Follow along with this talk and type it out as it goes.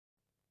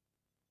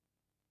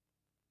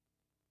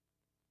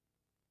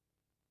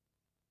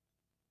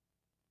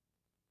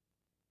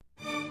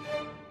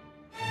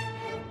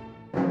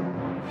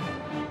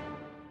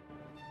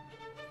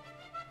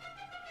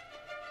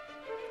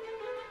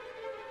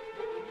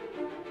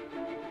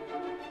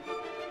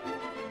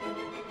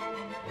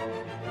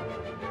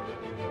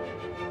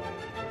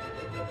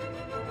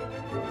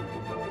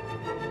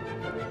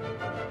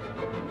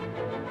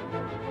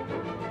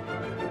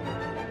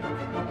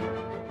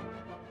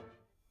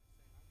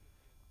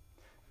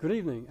Good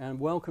evening and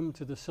welcome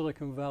to the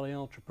Silicon Valley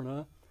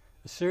Entrepreneur,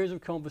 a series of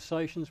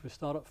conversations with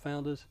startup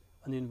founders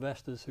and the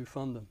investors who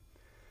fund them.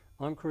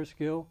 I'm Chris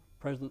Gill,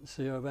 President and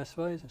CEO of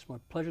SVASE. It's my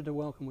pleasure to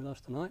welcome with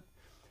us tonight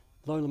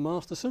Nola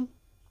Masterson,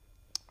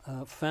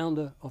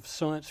 founder of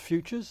Science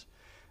Futures,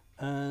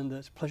 and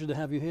it's a pleasure to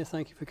have you here.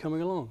 Thank you for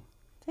coming along.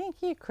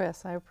 Thank you,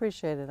 Chris. I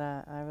appreciate it.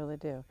 I really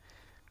do.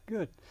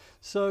 Good.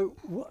 So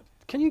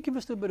can you give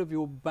us a bit of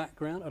your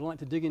background? I'd like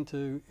to dig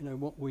into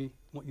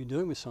what you're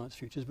doing with Science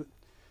Futures, but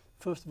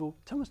first of all,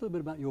 tell us a little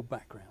bit about your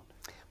background.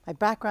 My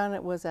background,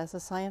 it was as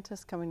a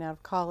scientist coming out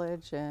of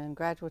college and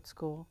graduate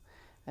school.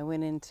 I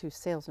went into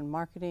sales and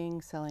marketing,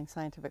 selling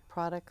scientific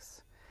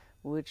products,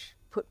 which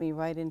put me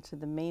right into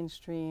the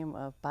mainstream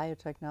of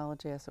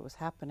biotechnology as it was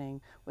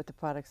happening with the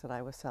products that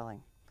I was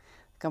selling.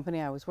 The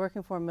company I was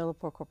working for,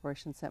 Millipore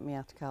Corporation, sent me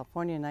out to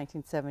California in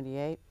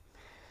 1978.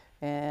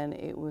 And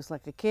it was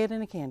like a kid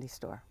in a candy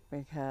store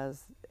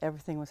because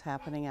everything was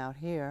happening out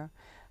here.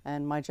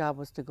 And my job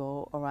was to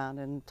go around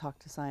and talk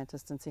to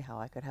scientists and see how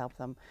I could help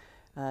them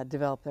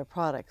develop their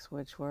products,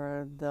 which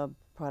were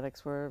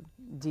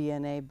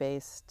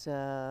DNA-based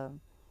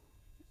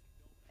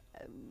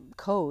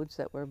codes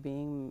that were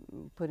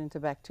being put into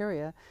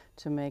bacteria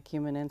to make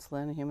human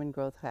insulin, human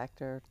growth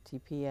factor,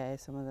 TPA,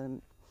 some of the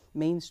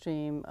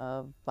mainstream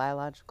of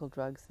biological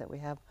drugs that we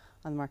have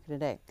on the market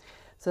today.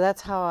 So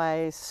that's how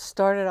I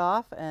started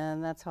off,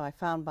 and that's how I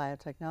found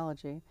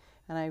biotechnology.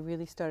 And I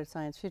really started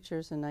Science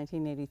Futures in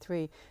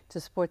 1983 to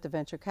support the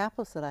venture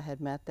capitalists that I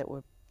had met that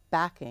were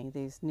backing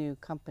these new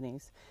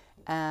companies,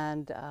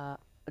 and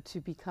to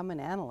become an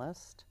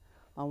analyst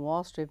on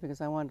Wall Street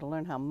because I wanted to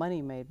learn how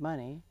money made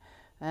money.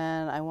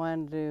 And I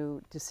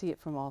wanted to see it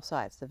from all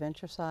sides, the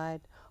venture side,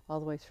 all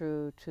the way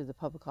through to the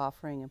public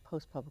offering and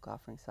post-public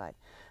offering side.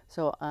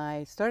 So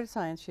I started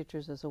Science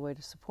Futures as a way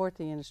to support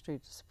the industry,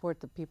 to support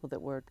the people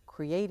that were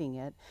creating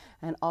it,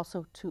 and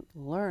also to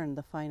learn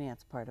the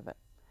finance part of it.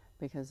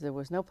 Because there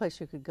was no place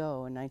you could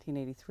go in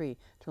 1983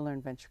 to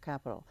learn venture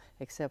capital,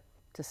 except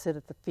to sit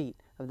at the feet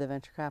of the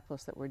venture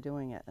capitalists that were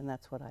doing it, and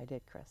that's what I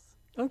did, Chris.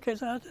 Okay,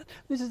 so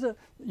this is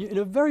in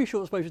a very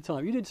short space of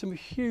time, you did some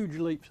huge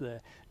leaps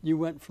there. You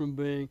went from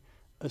being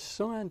a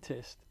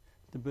scientist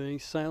to being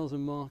sales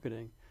and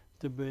marketing,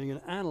 to being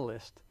an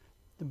analyst,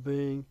 to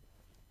being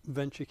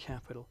venture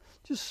capital.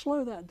 Just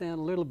slow that down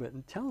a little bit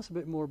and tell us a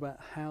bit more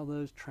about how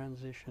those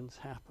transitions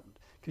happened.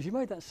 Because you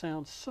made that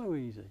sound so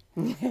easy.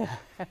 Yeah.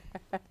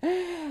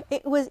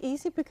 It was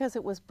easy because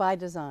it was by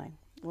design.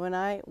 When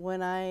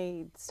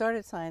I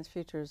started Science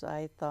Futures,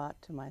 I thought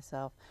to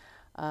myself,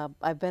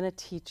 I've been a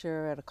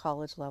teacher at a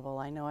college level.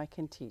 I know I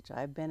can teach.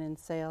 I've been in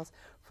sales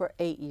for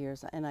 8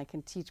 years, and I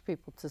can teach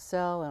people to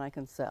sell, and I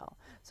can sell.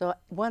 So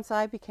once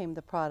I became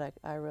the product,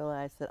 I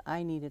realized that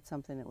I needed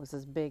something that was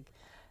as big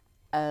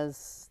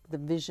as the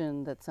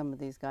vision that some of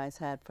these guys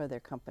had for their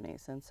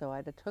companies. And so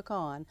I took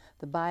on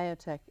the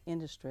biotech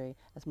industry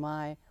as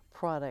my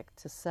product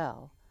to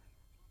sell.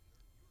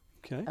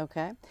 Okay.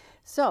 Okay.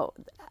 So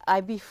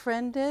I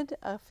befriended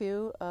a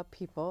few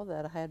people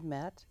that I had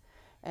met,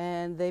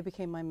 and they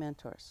became my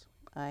mentors.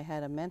 I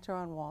had a mentor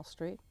on Wall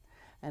Street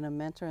and a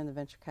mentor in the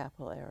venture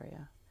capital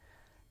area.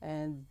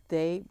 And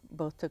they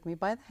both took me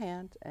by the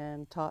hand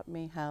and taught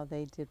me how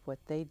they did what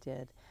they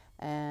did.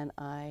 And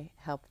I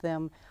helped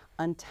them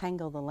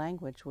untangle the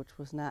language, which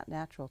was not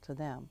natural to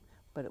them,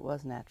 but it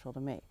was natural to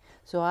me.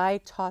 So I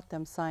taught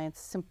them science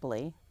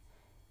simply,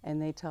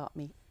 and they taught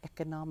me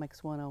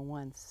economics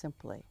 101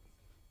 simply.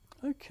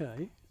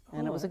 Okay.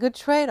 And it was a good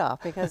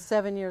trade-off because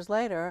 7 years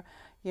later,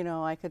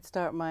 I could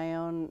start my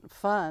own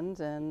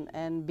fund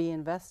and be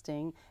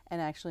investing and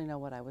actually know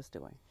what I was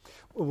doing.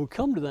 Well, we'll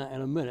come to that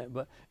in a minute,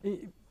 but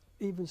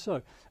even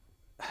so,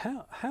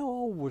 how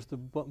old was the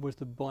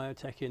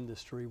biotech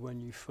industry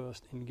when you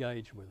first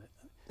engaged with it?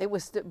 It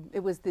was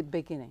the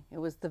beginning. It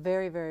was the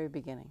very, very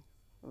beginning.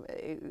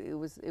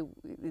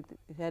 It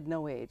had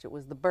no age. It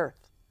was the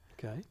birth.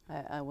 Okay.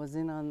 I was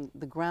in on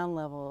the ground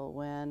level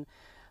when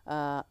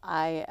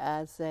I,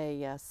 as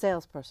a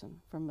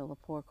salesperson from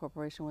Millipore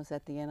Corporation, was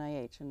at the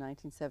NIH in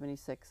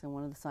 1976, and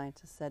one of the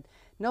scientists said,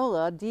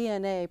 "Nola,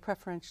 DNA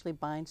preferentially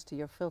binds to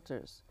your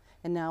filters,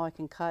 and now I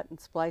can cut and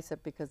splice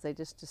it because they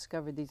just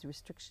discovered these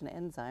restriction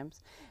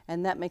enzymes,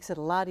 and that makes it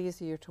a lot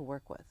easier to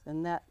work with."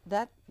 And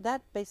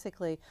that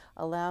basically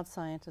allowed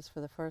scientists for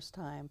the first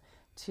time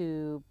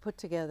to put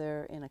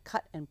together in a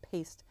cut and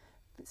paste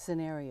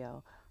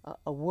scenario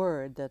a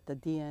word that the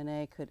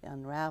DNA could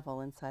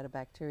unravel inside a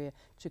bacteria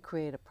to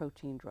create a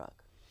protein drug.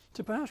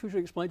 So perhaps we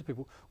should explain to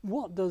people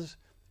what does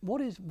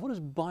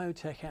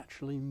biotech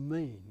actually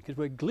mean? Because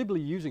we're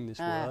glibly using this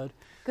word.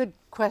 Good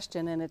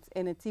question, and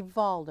it's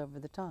evolved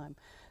over the time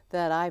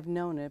that I've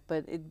known it.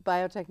 But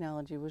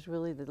biotechnology was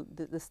really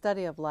the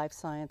study of life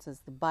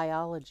sciences, the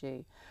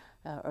biology,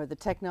 or the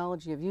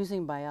technology of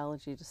using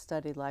biology to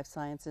study life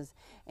sciences,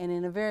 and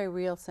in a very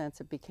real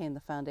sense, it became the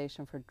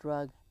foundation for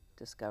drug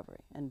discovery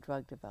and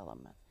drug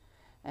development.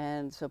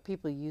 And so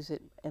people use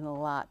it in a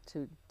lot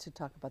to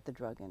talk about the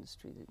drug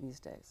industry these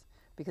days,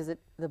 because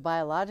the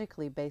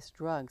biologically based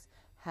drugs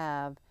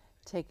have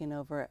taken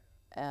over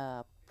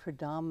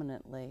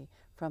predominantly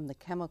from the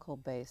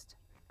chemical-based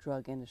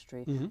drug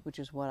industry, which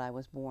is what I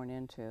was born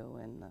into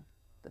in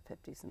the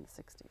 50s and the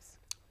 60s.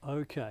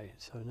 Okay,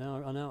 so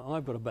now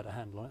I've got a better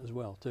handle on it as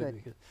well too. Good,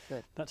 Because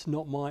good. that's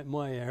not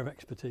my area of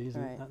expertise,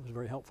 and Right. that was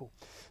very helpful.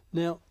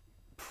 Now,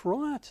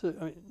 prior to,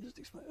 I mean, just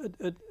explain,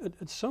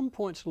 at some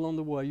points along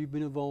the way, you've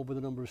been involved with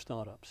a number of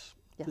startups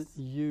Yes.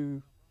 that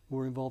you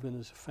were involved in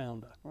as a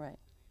founder. Right.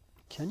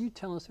 Can you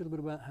tell us a little bit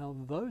about how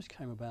those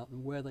came about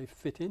and where they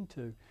fit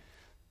into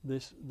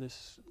this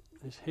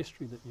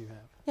history that you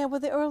have? Yeah, well,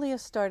 the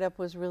earliest startup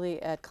was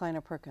really at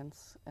Kleiner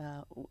Perkins,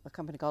 a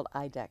company called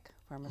IDEC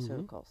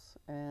Pharmaceuticals.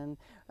 And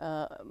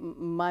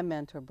my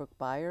mentor, Brooke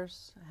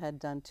Byers, had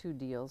done 2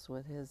 deals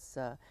with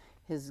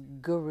his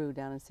guru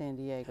down in San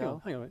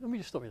Diego. Hang on, let me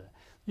just stop you there.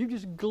 You've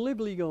just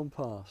glibly gone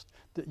past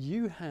that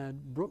you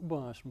had Brooke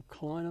Byers from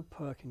Kleiner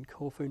Perkins,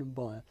 Caulfield and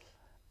Bayer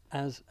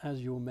as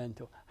your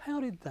mentor. How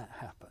did that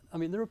happen? I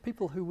mean, there are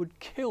people who would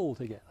kill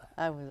to get that.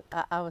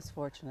 I was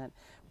fortunate.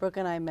 Brooke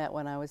and I met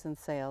when I was in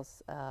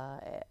sales,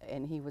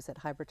 and he was at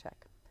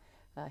Hybritech.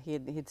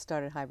 He'd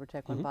started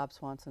Hybritech when Bob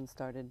Swanson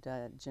started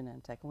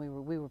Genentech,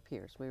 and we were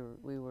peers.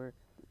 We were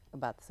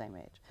about the same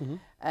age,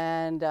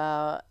 and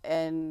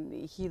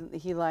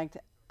he liked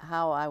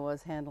how I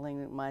was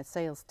handling my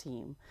sales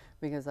team,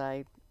 because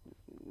I,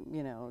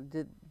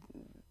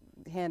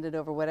 handed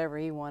over whatever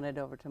he wanted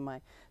over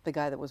to the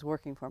guy that was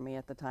working for me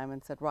at the time,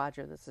 and said,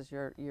 Roger, this is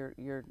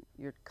your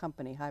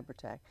company,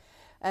 Hybritech.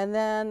 And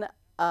then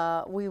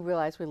we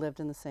realized we lived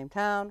in the same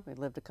town. We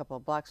lived a couple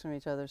of blocks from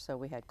each other, so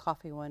we had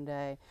coffee one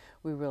day.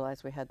 We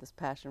realized we had this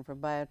passion for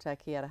biotech.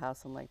 He had a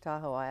house in Lake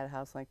Tahoe. I had a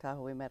house in Lake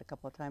Tahoe. We met a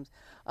couple of times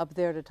up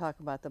there to talk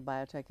about the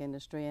biotech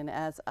industry. And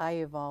as I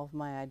evolved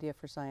my idea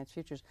for Science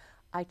Futures,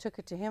 I took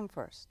it to him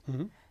first.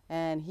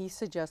 And he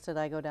suggested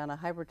I go down to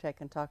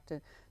Hybritech and talk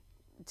to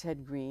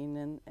Ted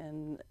Green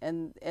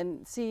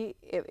and see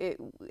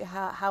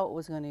how it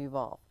was going to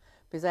evolve,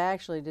 because I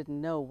actually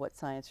didn't know what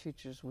Science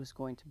Futures was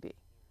going to be.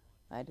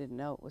 I didn't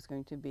know it was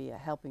going to be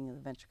helping the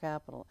venture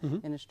capital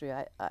industry.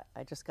 I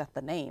just got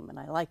the name and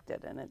I liked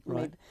it, and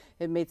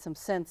it made some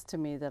sense to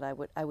me that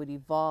I would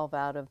evolve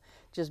out of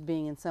just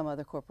being in some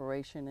other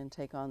corporation and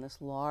take on this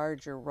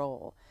larger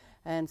role.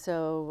 And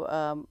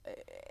so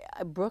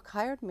Brooke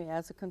hired me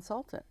as a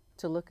consultant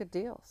to look at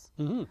deals.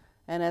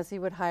 And as he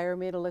would hire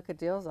me to look at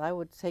deals, I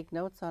would take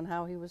notes on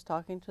how he was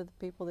talking to the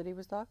people that he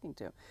was talking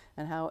to,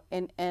 and how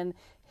and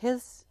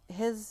his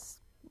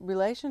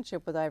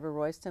relationship with Ivor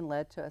Royston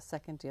led to a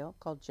second deal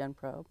called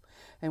GenProbe.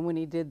 And when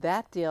he did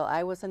that deal,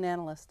 I was an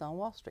analyst on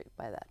Wall Street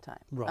by that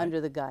time,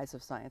 under the guise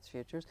of Science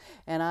Futures,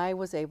 and I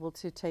was able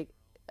to take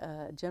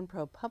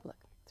GenProbe public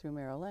through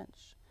Merrill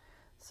Lynch.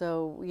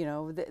 So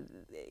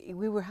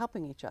we were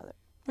helping each other.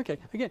 Okay,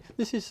 again,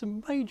 this is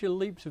some major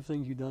leaps of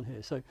things you've done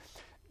here. So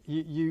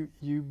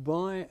you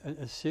by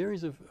a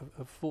series of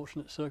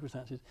fortunate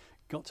circumstances,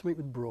 got to meet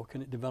with Brooke,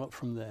 and it developed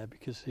from there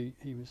because he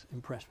was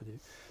impressed with you.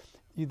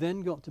 You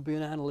then got to be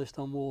an analyst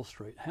on Wall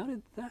Street. How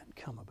did that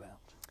come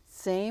about?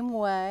 Same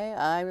way.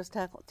 I was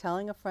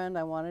telling a friend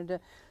I wanted to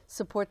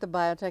support the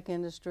biotech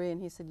industry,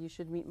 and he said, you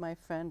should meet my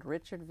friend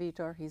Richard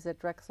Vitor. He's at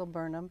Drexel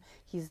Burnham.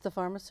 He's the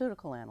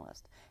pharmaceutical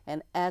analyst.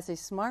 And as a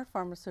smart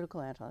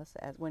pharmaceutical analyst,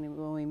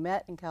 when we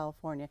met in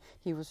California,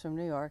 he was from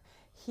New York,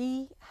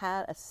 he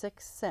had a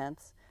sixth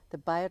sense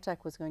that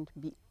biotech was going to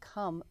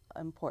become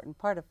an important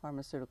part of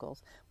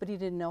pharmaceuticals, but he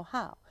didn't know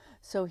how.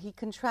 So he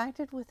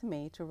contracted with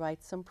me to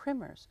write some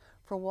primers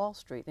for Wall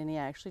Street, and he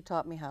actually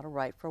taught me how to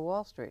write for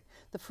Wall Street.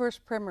 The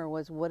first primer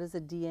was, what is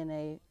a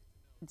DNA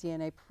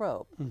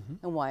probe,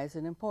 and why is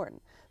it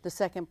important? The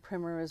second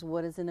primer is,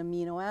 what is an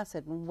amino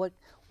acid, and what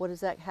does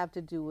that have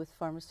to do with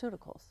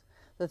pharmaceuticals?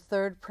 The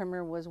third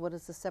primer was, what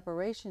does the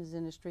separations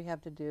industry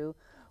have to do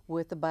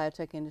with the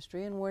biotech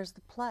industry, and where's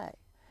the play?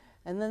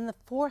 And then the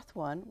fourth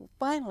one,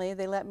 finally,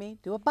 they let me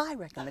do a buy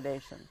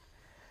recommendation.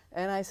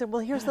 And I said,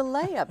 well, here's the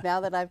layup. Now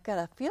that I've got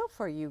a feel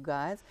for you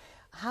guys,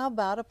 how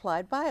about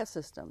Applied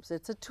Biosystems?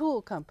 It's a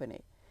tool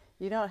company.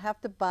 You don't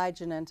have to buy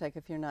Genentech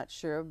if you're not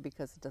sure,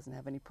 because it doesn't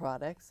have any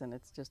products, and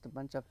it's just a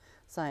bunch of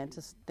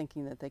scientists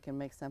thinking that they can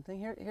make something.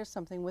 Here's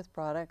something with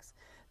products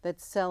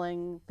that's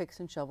selling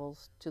picks and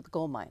shovels to the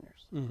gold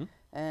miners.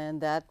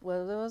 And that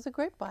was a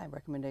great buy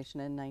recommendation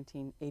in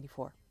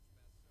 1984.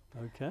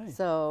 Okay.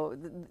 So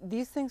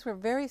these things were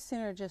very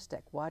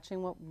synergistic,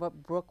 watching what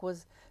Brooke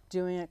was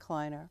doing at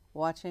Kleiner,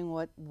 watching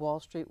what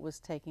Wall Street was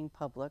taking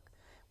public,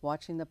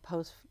 watching the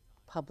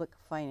post-public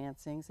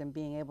financings, and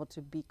being able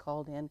to be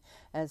called in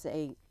as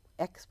a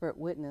expert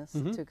witness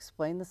to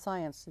explain the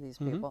science to these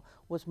people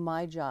was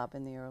my job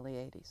in the early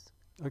 80s.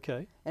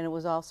 Okay. And it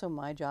was also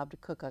my job to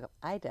cook up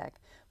IDEC,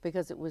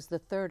 because it was the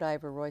third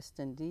Ivor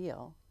Royston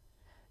deal.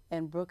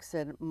 And Brooke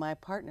said, my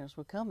partners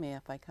will kill me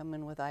if I come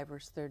in with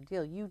Ivor's third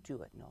deal. You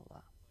do it,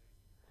 Nola.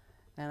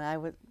 And I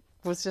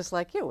was just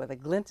like you, with a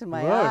glint in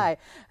my eye.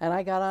 And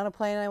I got on a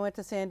plane and I went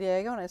to San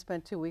Diego, and I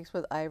spent 2 weeks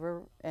with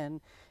Ivor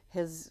and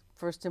his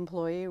first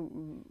employee,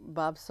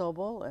 Bob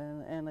Sobel,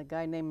 and a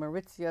guy named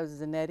Maurizio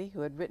Zanetti, who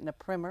had written a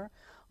primer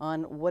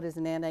on what is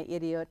an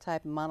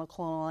anti-idiotype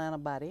monoclonal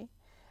antibody.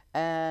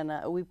 And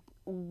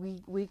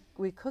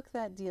we cooked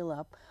that deal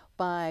up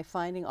by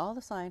finding all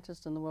the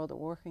scientists in the world that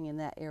were working in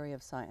that area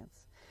of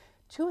science.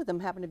 2 of them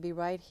happened to be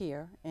right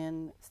here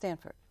in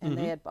Stanford, and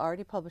they had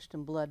already published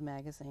in Blood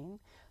magazine,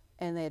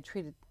 and they had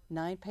treated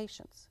 9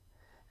 patients.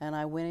 And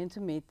I went in to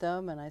meet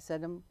them, and I said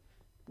to them,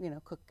 you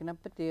know, cooking up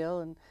a deal,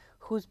 and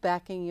who's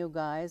backing you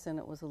guys? And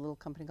it was a little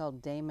company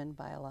called Damon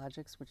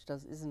Biologics, which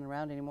isn't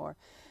around anymore.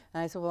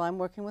 And I said, well, I'm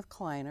working with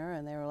Kleiner.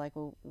 And they were like,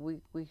 well,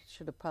 we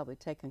should have probably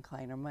taken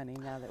Kleiner money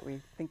now that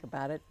we think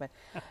about it. But,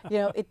 you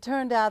know, it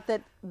turned out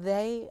that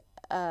they,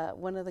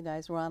 one of the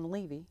guys, Ron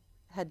Levy,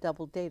 had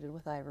double dated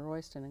with Ivor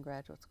Royston in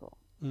graduate school.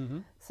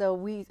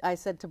 So I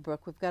said to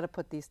Brooke, we've got to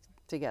put these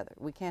together.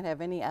 We can't have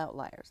any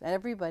outliers.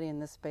 Everybody in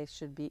this space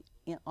should be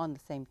on the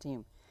same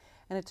team.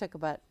 And it took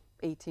about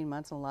 18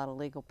 months and a lot of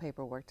legal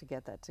paperwork to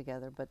get that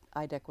together, but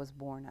IDEC was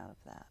born out of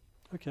that.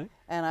 Okay.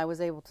 And I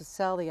was able to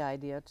sell the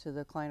idea to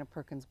the Kleiner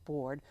Perkins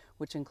board,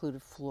 which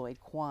included Floyd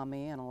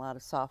Kwame and a lot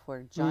of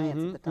software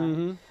giants at the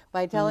time,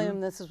 by telling them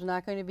this was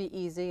not going to be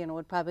easy and it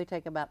would probably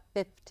take about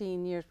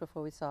 15 years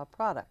before we saw a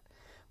product.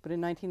 But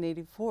in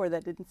 1984,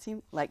 that didn't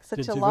seem like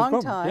such a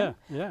long time.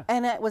 Yeah.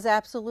 And it was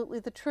absolutely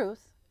the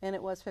truth. And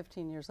it was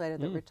 15 years later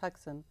that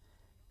Rituxan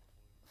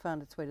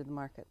found its way to the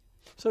market.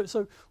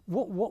 So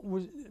what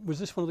was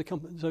this one of the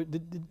companies? So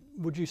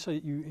would you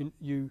say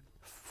you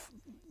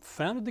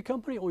founded the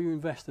company or you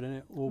invested in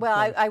it? Or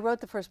well, I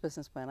wrote the first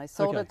business plan. I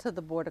sold it to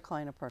the board of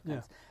Kleiner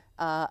Perkins.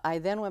 Yeah. I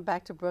then went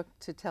back to Brooke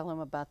to tell him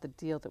about the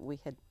deal that we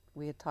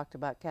had talked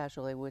about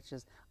casually, which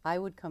is I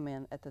would come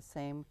in at the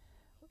same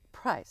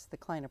price that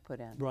Kleiner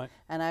put in, right,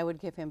 and I would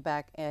give him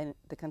back and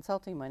the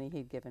consulting money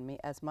he'd given me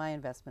as my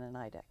investment in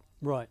IDEC,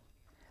 right,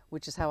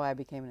 which is how I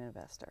became an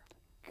investor.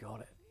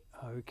 Got it.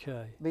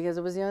 Okay. Because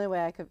it was the only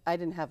way I could. I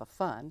didn't have a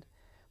fund,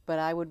 but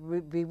I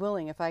would be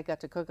willing, if I got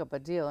to cook up a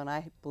deal and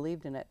I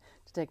believed in it,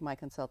 to take my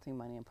consulting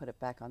money and put it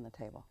back on the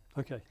table.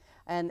 Okay.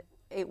 And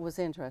it was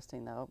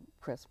interesting, though,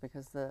 Chris,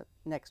 because the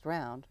next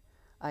round,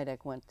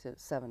 IDEC went to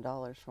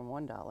 $7 from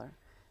 $1,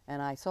 and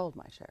I sold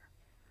my share.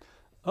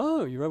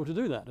 Oh, you were able to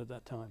do that at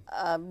that time?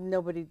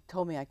 Nobody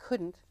told me I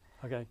couldn't.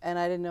 Okay. And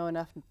I didn't know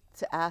enough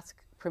to ask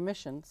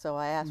permission, so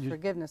I asked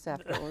forgiveness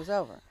after it was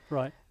over.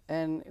 Right.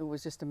 And it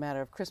was just a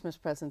matter of Christmas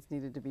presents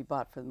needed to be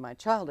bought for my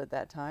child at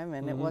that time,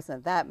 and it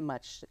wasn't that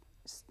much.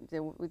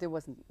 There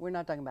wasn't. We're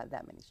not talking about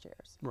that many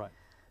shares. Right.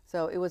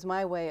 So it was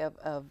my way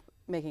of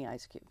making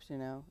ice cubes. You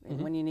know,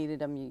 and when you needed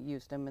them, you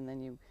used them, and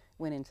then you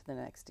went into the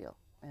next deal.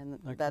 And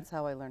that's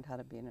how I learned how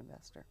to be an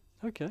investor.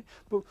 Okay.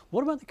 But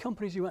what about the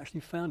companies you actually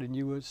founded?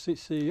 You were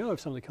CEO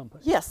of some of the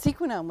companies. Yes,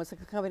 Sequenome was a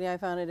company I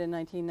founded in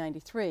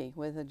 1993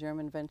 with a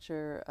German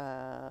venture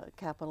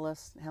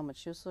capitalist, Helmut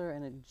Schussler,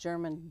 and a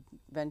German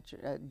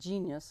venture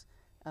genius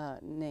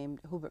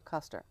named Hubert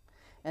Koster.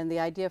 And the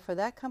idea for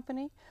that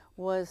company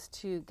was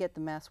to get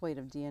the mass weight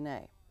of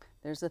DNA.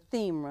 There's a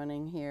theme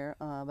running here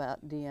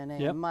about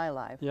DNA in my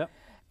life. Yep.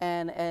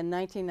 And in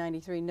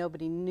 1993,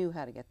 nobody knew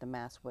how to get the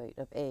mass weight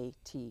of A,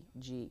 T,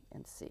 G,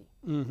 and C.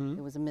 It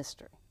was a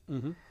mystery.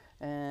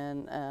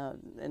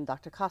 And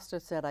Dr. Costa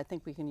said, I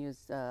think we can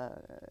use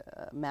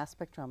mass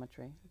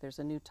spectrometry. There's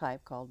a new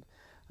type called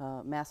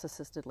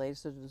mass-assisted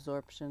laser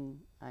absorption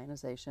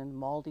ionization,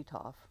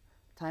 MALDI-TOF,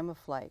 time of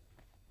flight,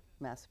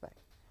 mass spec.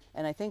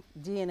 And I think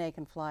DNA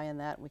can fly in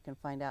that. We can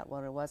find out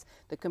what it was.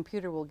 The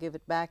computer will give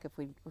it back if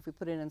we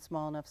put it in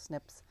small enough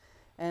snips.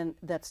 And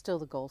that's still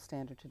the gold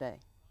standard today,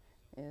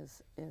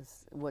 is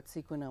what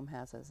Sequenome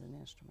has as an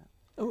instrument.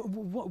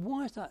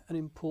 Why is that an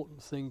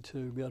important thing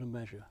to be able to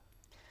measure?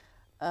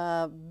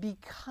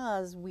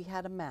 Because we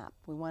had a map.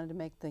 We wanted to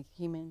make the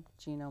human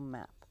genome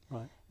map.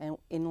 Right. And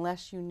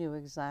unless you knew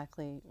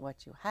exactly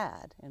what you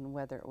had, and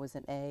whether it was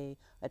an A,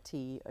 a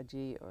T, a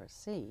G, or a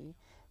C,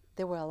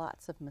 there were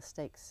lots of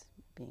mistakes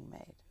being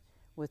made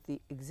with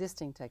the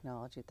existing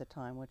technology at the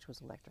time, which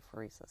was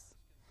electrophoresis.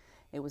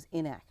 It was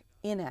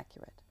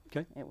inaccurate.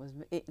 Okay.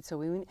 So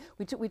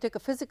we took a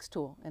physics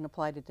tool and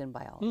applied it in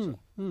biology.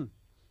 And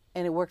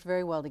it worked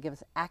very well to give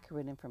us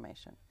accurate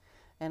information.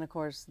 And of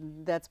course,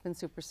 that's been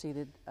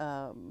superseded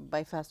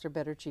by faster,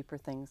 better, cheaper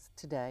things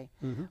today.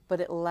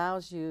 But it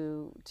allows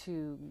you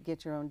to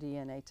get your own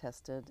DNA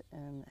tested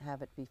and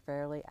have it be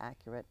fairly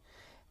accurate.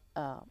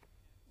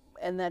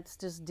 And that's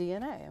just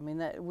DNA. I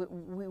mean,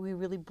 we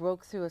really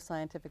broke through a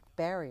scientific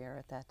barrier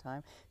at that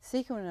time.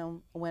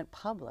 Sequenome went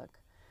public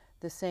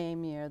the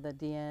same year the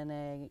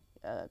DNA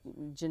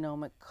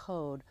genomic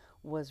code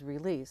was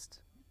released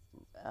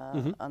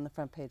on the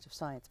front page of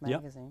Science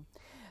magazine.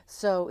 Yep.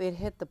 So it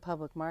hit the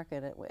public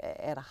market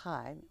at a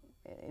high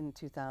in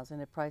 2000.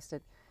 It priced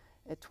it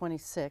at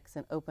 26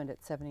 and opened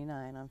at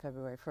 79 on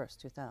February 1st,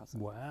 2000.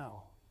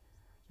 Wow.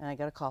 And I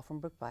got a call from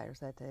Brooke Byers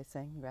that day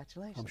saying,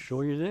 congratulations. I'm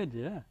sure you did,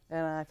 yeah.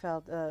 And I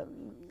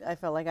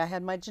felt like I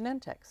had my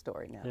Genentech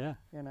story now, yeah.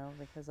 You know,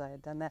 because I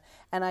had done that.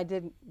 And I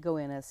did go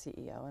in as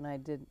CEO, and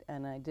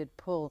I did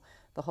pull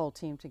the whole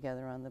team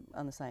together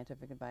on the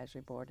scientific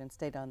advisory board and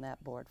stayed on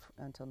that board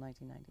until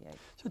 1998.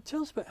 So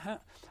tell us about how,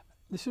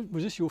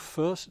 was this your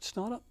first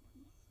startup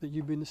that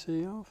you've been the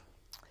CEO of?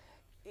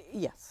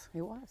 Yes,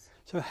 it was.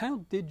 So how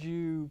did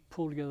you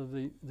pull together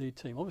the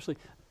team? Obviously,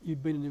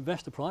 you'd been an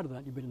investor prior to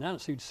that. You'd been an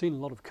analyst, so you'd seen a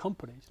lot of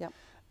companies. Yep.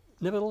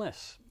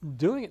 Nevertheless,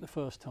 doing it the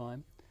first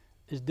time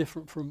is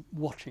different from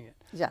watching it.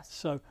 Yes.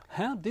 So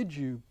how did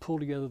you pull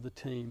together the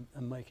team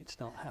and make it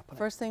start happening?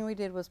 First thing we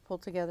did was pull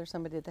together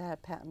somebody that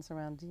had patents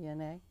around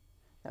DNA.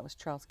 That was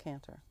Charles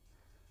Cantor.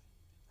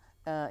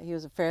 He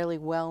was a fairly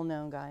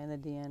well-known guy in the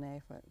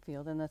DNA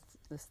field, and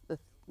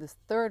this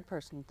third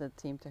person to the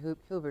team, to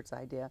Hubert's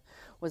idea,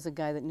 was a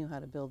guy that knew how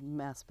to build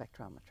mass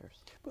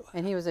spectrometers,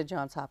 and he was at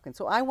Johns Hopkins.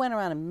 So I went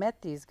around and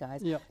met these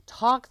guys,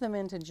 talked them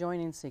into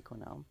joining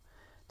Sequenome,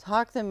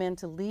 talked them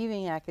into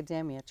leaving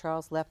academia.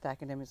 Charles left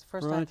academia. It's the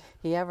first time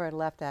he ever had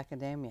left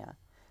academia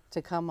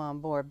to come on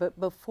board. But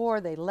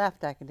before they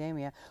left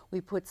academia,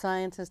 we put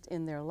scientists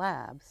in their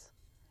labs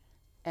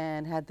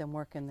and had them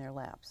work in their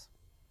labs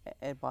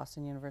at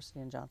Boston University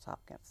and Johns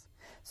Hopkins.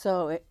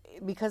 So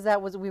because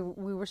that was, we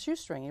were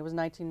shoestringing. It was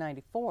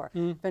 1994.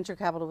 Venture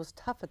capital was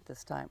tough at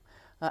this time.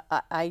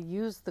 I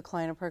used the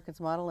Kleiner-Perkins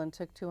model and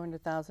took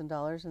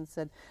 $200,000 and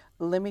said,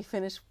 let me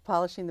finish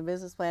polishing the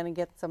business plan and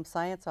get some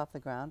science off the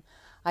ground.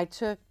 I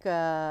took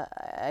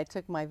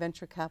my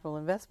venture capital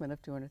investment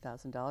of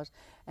 $200,000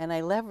 and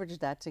I leveraged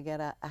that to get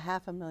a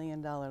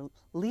 $500,000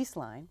 lease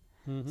line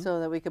so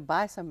that we could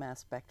buy some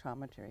mass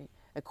spectrometry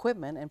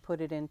equipment and put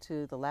it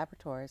into the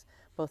laboratories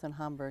both in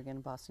Hamburg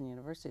and Boston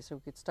University, so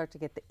we could start to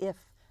get the if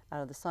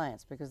out of the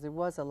science, because there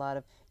was a lot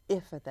of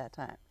if at that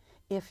time.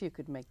 If you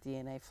could make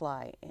DNA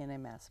fly in a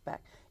mass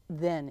spec,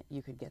 then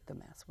you could get the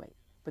mass weight.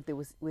 But there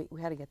was,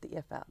 we had to get the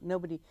if out.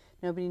 Nobody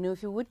knew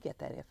if you would get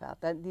that if out.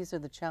 These are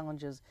the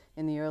challenges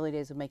in the early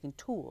days of making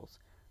tools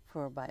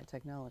for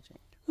biotechnology.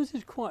 This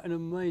is quite an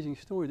amazing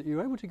story, that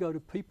you're able to go to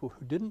people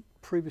who didn't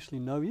previously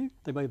know you,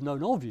 they may have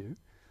known of you,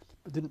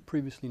 but didn't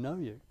previously know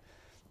you,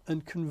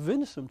 and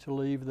convince them to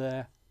leave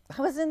their...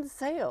 I was in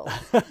sales.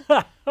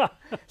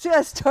 See,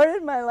 I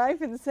started my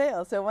life in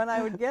sales, so when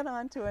I would get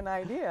onto an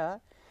idea,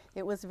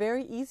 it was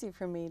very easy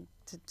for me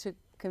to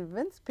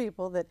convince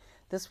people that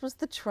this was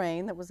the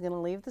train that was going to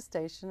leave the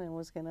station and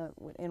was going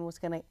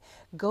to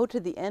go to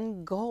the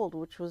end goal,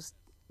 which was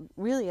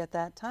really at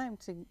that time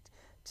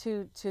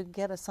to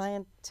get a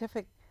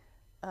scientific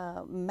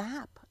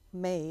map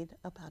made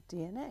about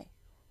DNA.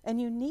 And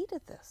you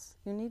needed this.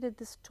 You needed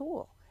this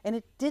tool. And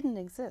it didn't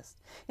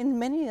exist. In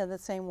many of the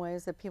same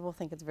ways that people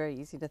think it's very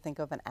easy to think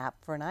of an app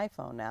for an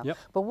iPhone now. Yep.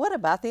 But what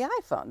about the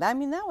iPhone? I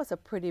mean, that was a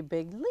pretty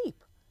big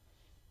leap.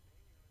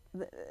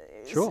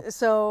 Sure.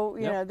 So,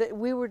 you know,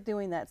 we were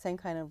doing that same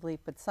kind of leap,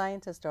 but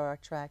scientists are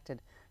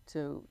attracted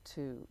to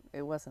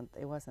it wasn't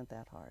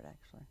that hard,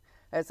 actually.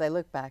 As I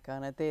look back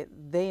on it,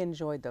 they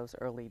enjoyed those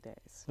early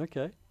days.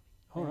 Okay.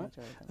 All right.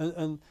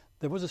 And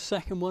there was a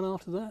second one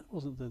after that,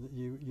 wasn't there, that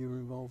you were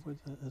involved with?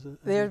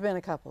 There's been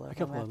a couple of them. A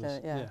couple of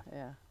others,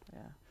 yeah.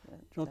 Do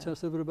you want to tell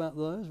us a little bit about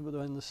those? Were they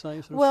in the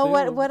same sort of field?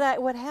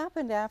 Well, what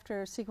happened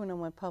after Sequenome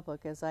went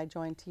public is I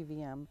joined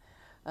TVM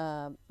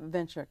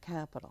Venture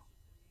Capital,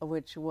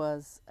 which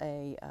was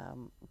a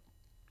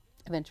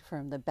venture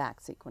firm that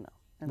backed Sequenome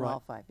in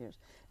all 5 years.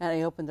 And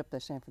I opened up the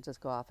San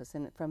Francisco office,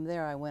 and from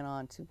there I went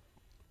on to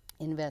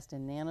invest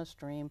in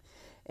NanoStream,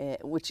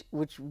 which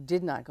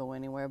did not go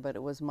anywhere, but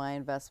it was my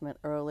investment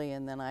early,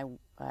 and then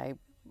I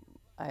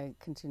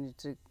continued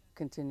to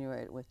continue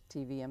it with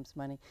TVM's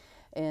money,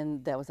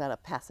 and that was out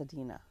of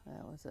Pasadena.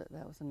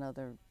 That was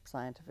another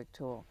scientific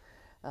tool.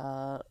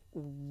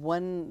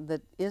 One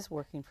that is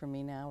working for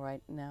me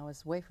right now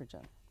is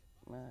Wafergen,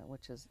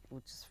 which is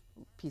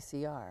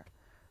PCR,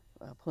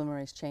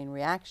 polymerase chain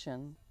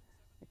reaction,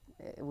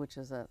 which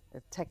is a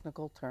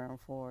technical term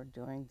for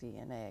doing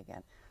DNA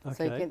again.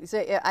 Okay.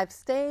 So I've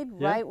stayed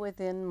right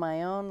within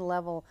my own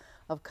level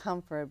of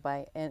comfort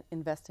by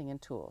investing in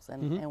tools.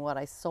 And what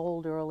I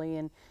sold early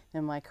in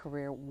my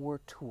career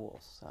were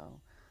tools. So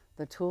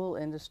the tool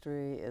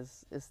industry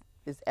is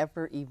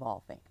ever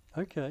evolving.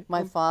 Okay.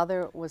 My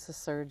father was a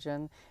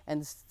surgeon,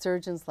 and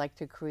surgeons like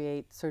to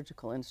create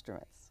surgical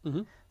instruments.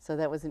 So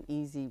that was an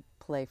easy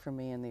play for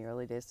me in the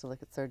early days to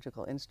look at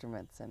surgical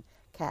instruments and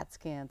CAT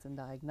scans and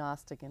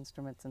diagnostic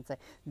instruments and say,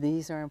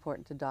 these are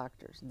important to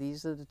doctors.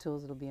 These are the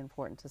tools that will be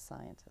important to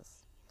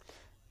scientists.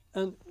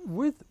 And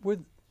with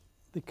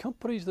the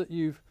companies that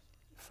you've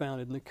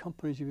founded and the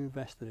companies you've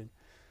invested in,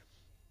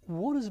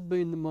 what has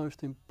been the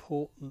most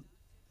important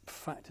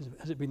factors?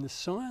 Has it been the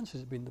science?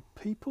 Has it been the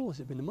people? Has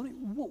it been the money?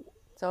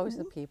 It's always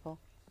the people.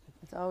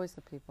 It's always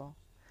the people.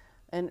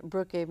 And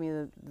Brooke gave me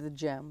the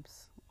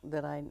gems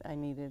that I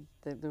needed,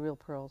 the real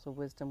pearls of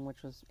wisdom,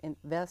 which was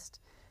invest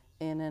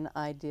in an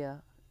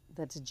idea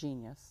that's a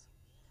genius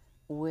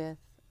with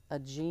a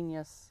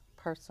genius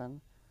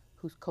person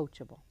who's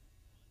coachable.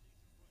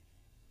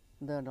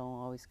 They don't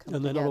always come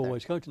together. And they're not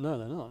always coachable. No,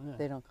 they're not. Yeah.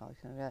 They don't always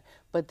come together.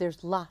 But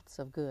there's lots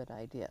of good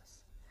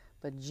ideas.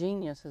 But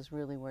genius is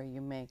really where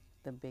you make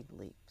the big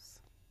leaps.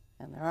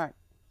 And there aren't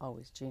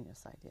always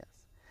genius ideas.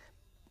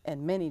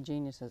 And many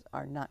geniuses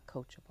are not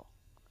coachable.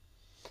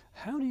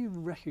 How do you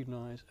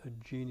recognize a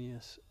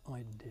genius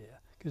idea?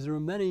 Because there are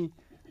many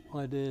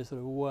ideas that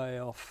are way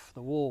off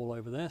the wall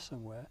over there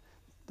somewhere,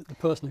 the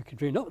person who can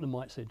dream up the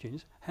might say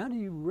genius, how do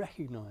you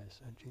recognize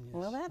a genius?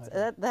 Well,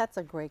 idea? that's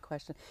a great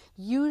question.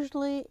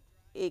 Usually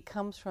it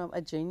comes from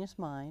a genius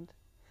mind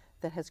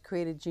that has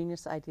created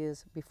genius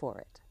ideas before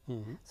it.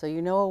 Mm-hmm. So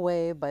you know a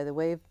wave by the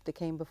wave that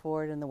came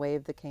before it and the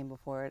wave that came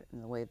before it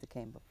and the wave that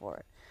came before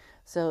it.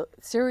 So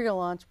serial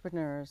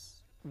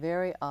entrepreneurs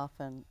very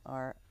often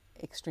are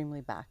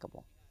extremely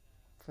backable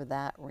for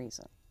that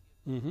reason,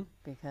 Mm-hmm.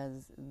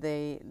 because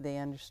they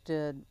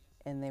understood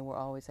and they were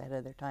always ahead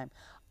of their time.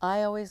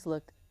 I always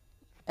looked,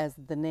 as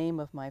the name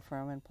of my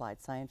firm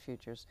implied, Science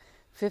Futures,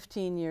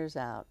 15 years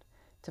out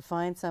to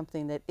find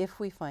something that if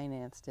we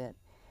financed it,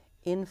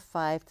 in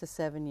 5 to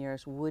 7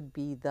 years would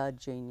be the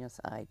genius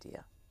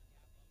idea.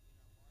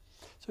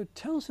 So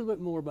tell us a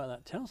bit more about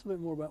that. Tell us a bit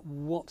more about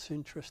what's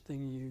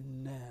interesting you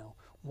now.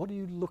 What are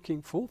you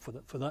looking for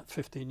that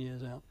 15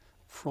 years out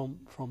from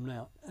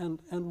now, and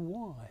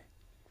why?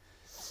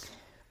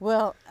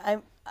 Well,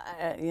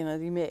 you know,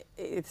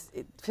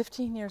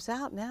 15 years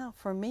out now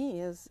for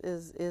me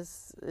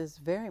is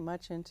very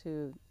much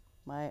into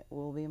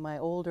will be my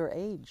older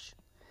age.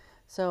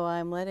 So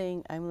I'm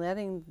letting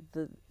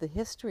the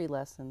history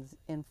lessons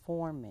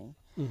inform me.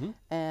 Mm-hmm.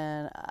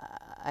 And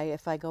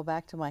if I go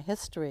back to my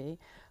history,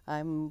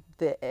 I'm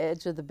the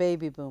edge of the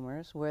baby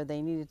boomers, where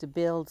they needed to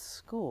build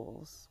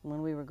schools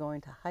when we were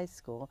going to high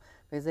school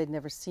because they'd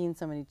never seen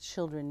so many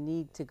children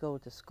need to go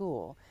to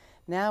school.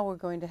 Now we're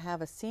going to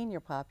have a senior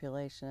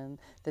population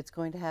that's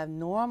going to have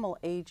normal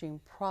aging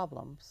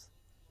problems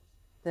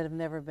that have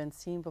never been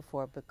seen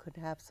before but could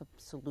have some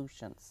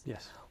solutions.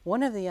 Yes.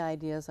 One of the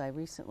ideas I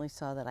recently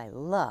saw that I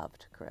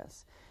loved,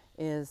 Chris,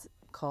 is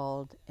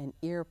called an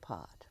ear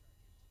pod.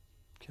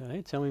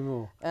 Okay, tell me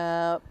more.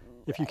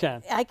 If you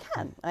can. I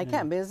can,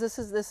 because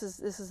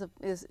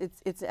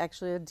it's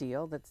actually a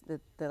deal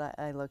that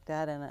I looked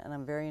at and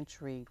I'm very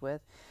intrigued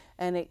with.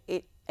 And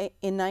in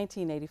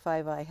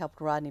 1985, I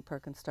helped Rodney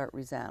Perkins start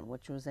Resound,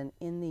 which was an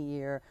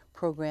in-the-ear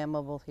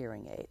programmable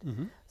hearing aid.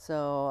 Mm-hmm.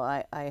 So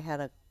I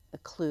had a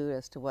clue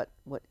as to what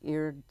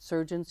ear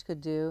surgeons could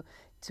do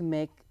to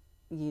make,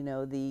 you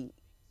know, the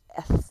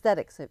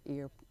aesthetics of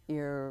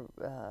ear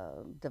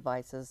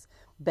devices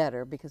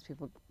better, because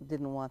people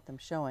didn't want them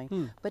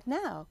showing. But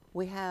now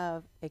we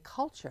have a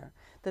culture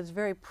that's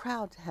very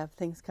proud to have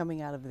things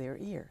coming out of their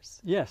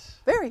ears. Yes.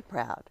 Very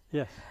proud.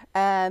 Yes.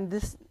 And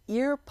this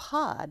ear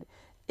pod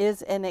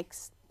is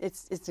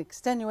it's an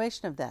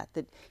extenuation of that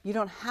you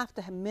don't have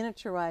to have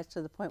miniaturized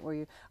to the point where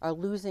you are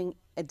losing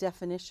a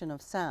definition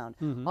of sound.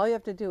 Mm-hmm. All you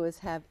have to do is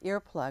have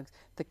earplugs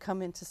that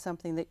come into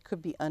something that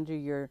could be under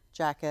your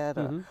jacket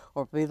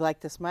or be like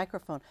this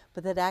microphone,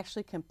 but that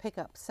actually can pick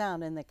up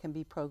sound and that can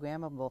be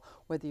programmable,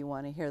 whether you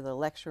want to hear the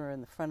lecturer in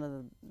the front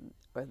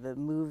of the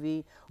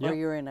movie, or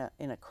you're in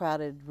a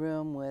crowded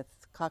room with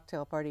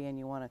cocktail party and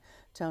you want to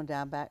tone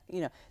down back.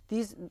 You know,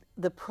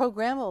 the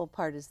programmable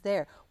part is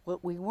there.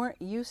 What we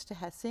weren't used to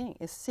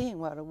seeing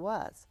what it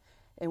was,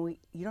 and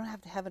you don't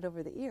have to have it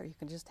over the ear. You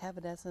can just have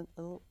it as a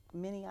little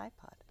mini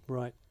iPod.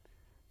 Right.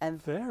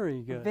 And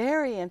very good.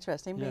 Very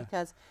interesting,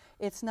 because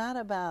it's not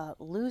about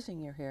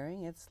losing your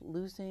hearing; it's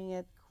losing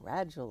it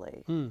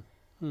gradually.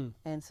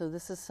 And so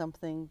this is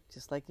something,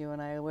 just like you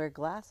and I wear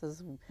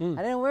glasses. I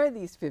didn't wear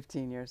these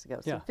 15 years ago.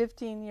 So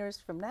 15 years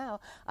from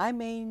now, I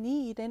may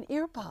need an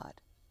ear pod.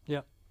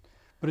 Yeah.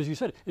 But as you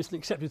said, it's an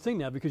accepted thing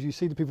now, because you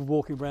see the people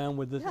walking around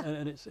with this,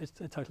 and it's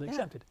totally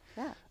accepted.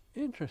 Yeah.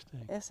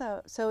 Interesting. Yeah,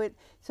 so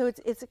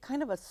it's a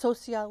kind of a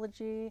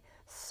sociology,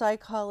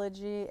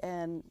 psychology,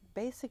 and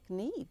basic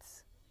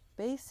needs.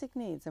 Basic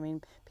needs. I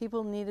mean,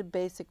 people needed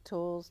basic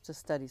tools to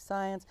study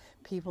science.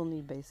 People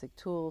need basic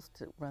tools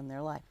to run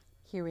their life.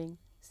 Hearing,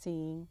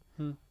 seeing,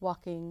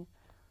 walking.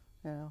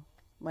 You know,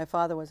 my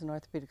father was an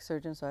orthopedic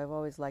surgeon, so I've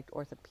always liked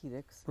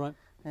orthopedics. Right.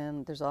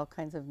 And there's all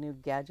kinds of new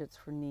gadgets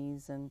for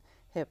knees and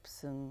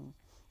hips and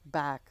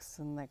backs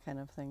and that kind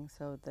of thing,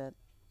 so that,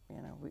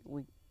 you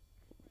know,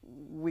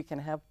 we can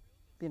have,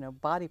 you know,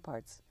 body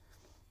parts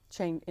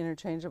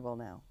interchangeable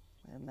now,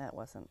 and that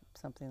wasn't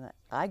something that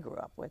I grew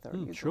up with or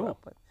you grew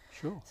up with.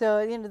 Sure.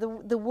 So, you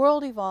know, the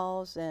world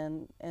evolves,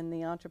 and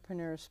the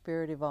entrepreneur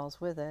spirit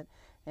evolves with it,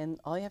 and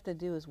all you have to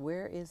do is,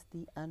 where is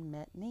the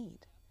unmet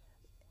need?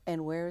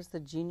 And where is the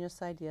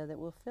genius idea that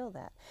will fill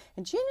that?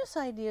 And genius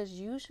ideas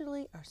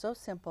usually are so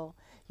simple,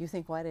 you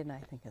think, why didn't I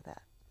think of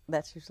that?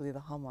 That's usually the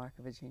hallmark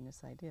of a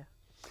genius idea.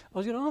 I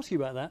was going to ask you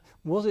about that.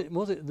 Was it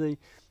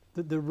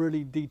the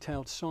really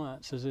detailed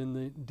science, as in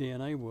the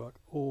DNA work,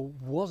 or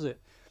was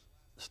it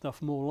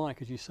stuff more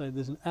like, as you say,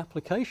 there's an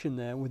application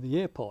there with the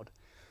earpod,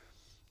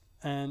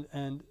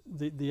 and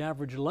the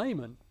average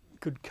layman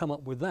could come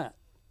up with that.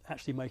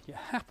 Actually making it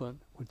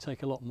happen would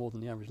take a lot more than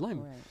the average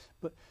layman. Right.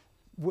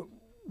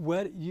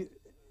 But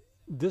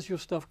does your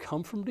stuff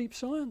come from deep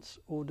science,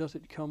 or does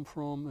it come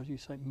from, as you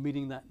say,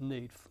 meeting that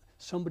need?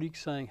 Somebody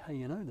saying, hey,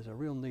 you know, there's a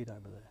real need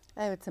over there.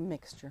 Oh, it's a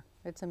mixture.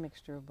 It's a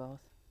mixture of both.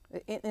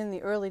 In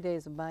the early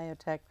days of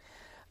BioTech,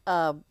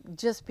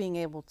 just being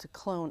able to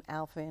clone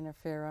alpha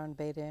interferon,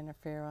 beta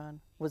interferon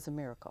was a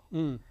miracle.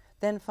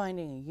 Then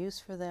finding a use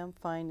for them,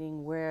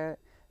 finding where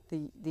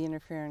the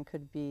interferon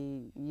could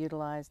be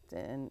utilized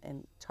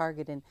and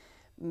targeted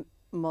in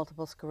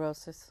multiple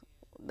sclerosis.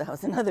 That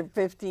was another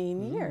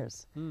 15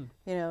 years. You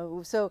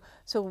know, so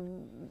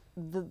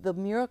the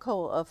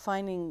miracle of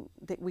finding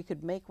that we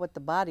could make what the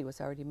body was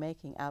already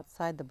making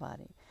outside the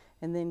body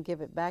and then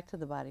give it back to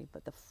the body,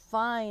 but the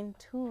fine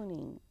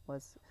tuning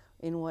was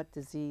in what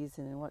disease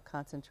and in what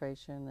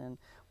concentration and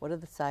what are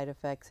the side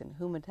effects and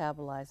who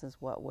metabolizes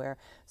what where.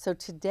 So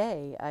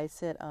today I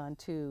sit on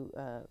two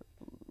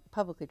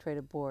publicly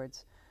traded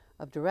boards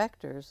of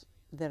directors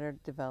that are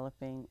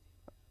developing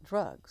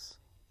drugs.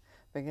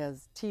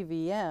 Because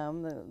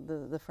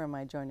TVM, the firm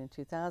I joined in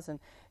 2000,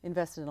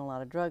 invested in a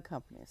lot of drug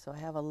companies. So I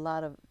have a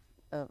lot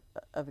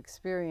of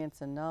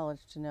experience and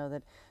knowledge to know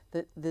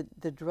that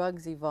the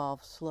drugs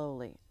evolve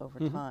slowly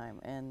over time.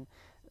 And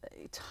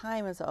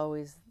time is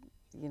always,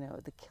 you know,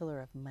 the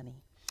killer of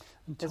money.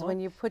 Because when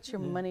you put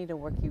your money to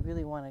work, you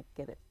really want to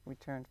get it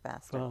returned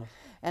faster.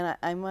 And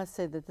I must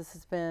say that this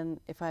has been,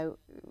 if I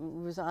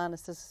was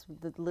honest, this is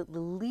the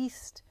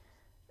least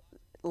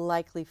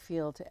likely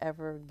field to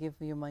ever give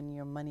your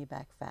money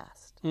back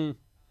fast.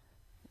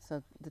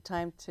 So the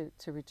time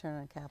to return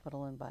on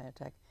capital in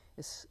biotech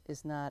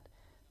is not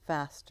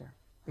faster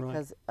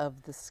because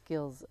of the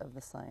skills of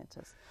the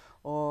scientists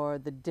or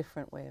the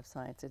different way of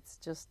science. It's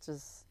just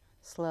as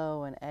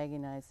slow and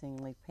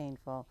agonizingly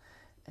painful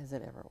as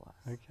it ever was.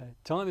 Okay.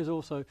 Time is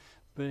also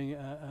being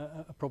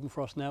a problem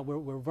for us now.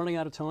 We're running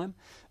out of time.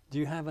 Do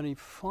you have any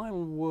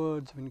final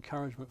words of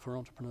encouragement for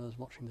entrepreneurs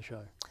watching the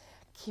show?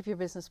 Keep your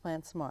business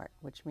plan smart,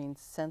 which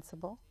means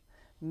sensible,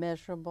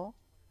 measurable,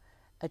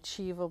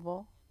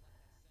 achievable,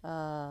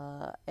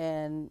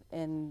 and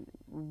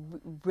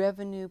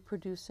revenue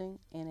producing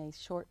in a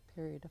short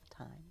period of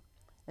time,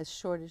 as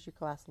short as you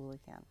possibly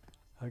can.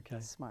 Okay.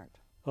 Smart.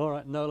 All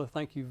right, Nola,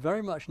 thank you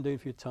very much indeed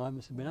for your time.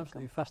 This has been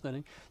absolutely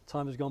fascinating.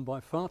 Time has gone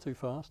by far too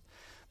fast,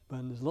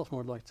 and there's lots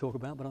more I'd like to talk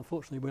about, but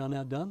unfortunately we are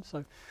now done.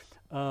 So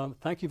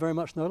thank you very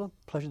much, Nola.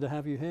 Pleasure to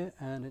have you here,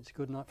 and it's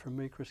good night from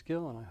me, Chris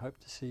Gill, and I hope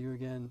to see you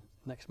again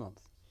next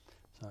month.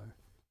 So.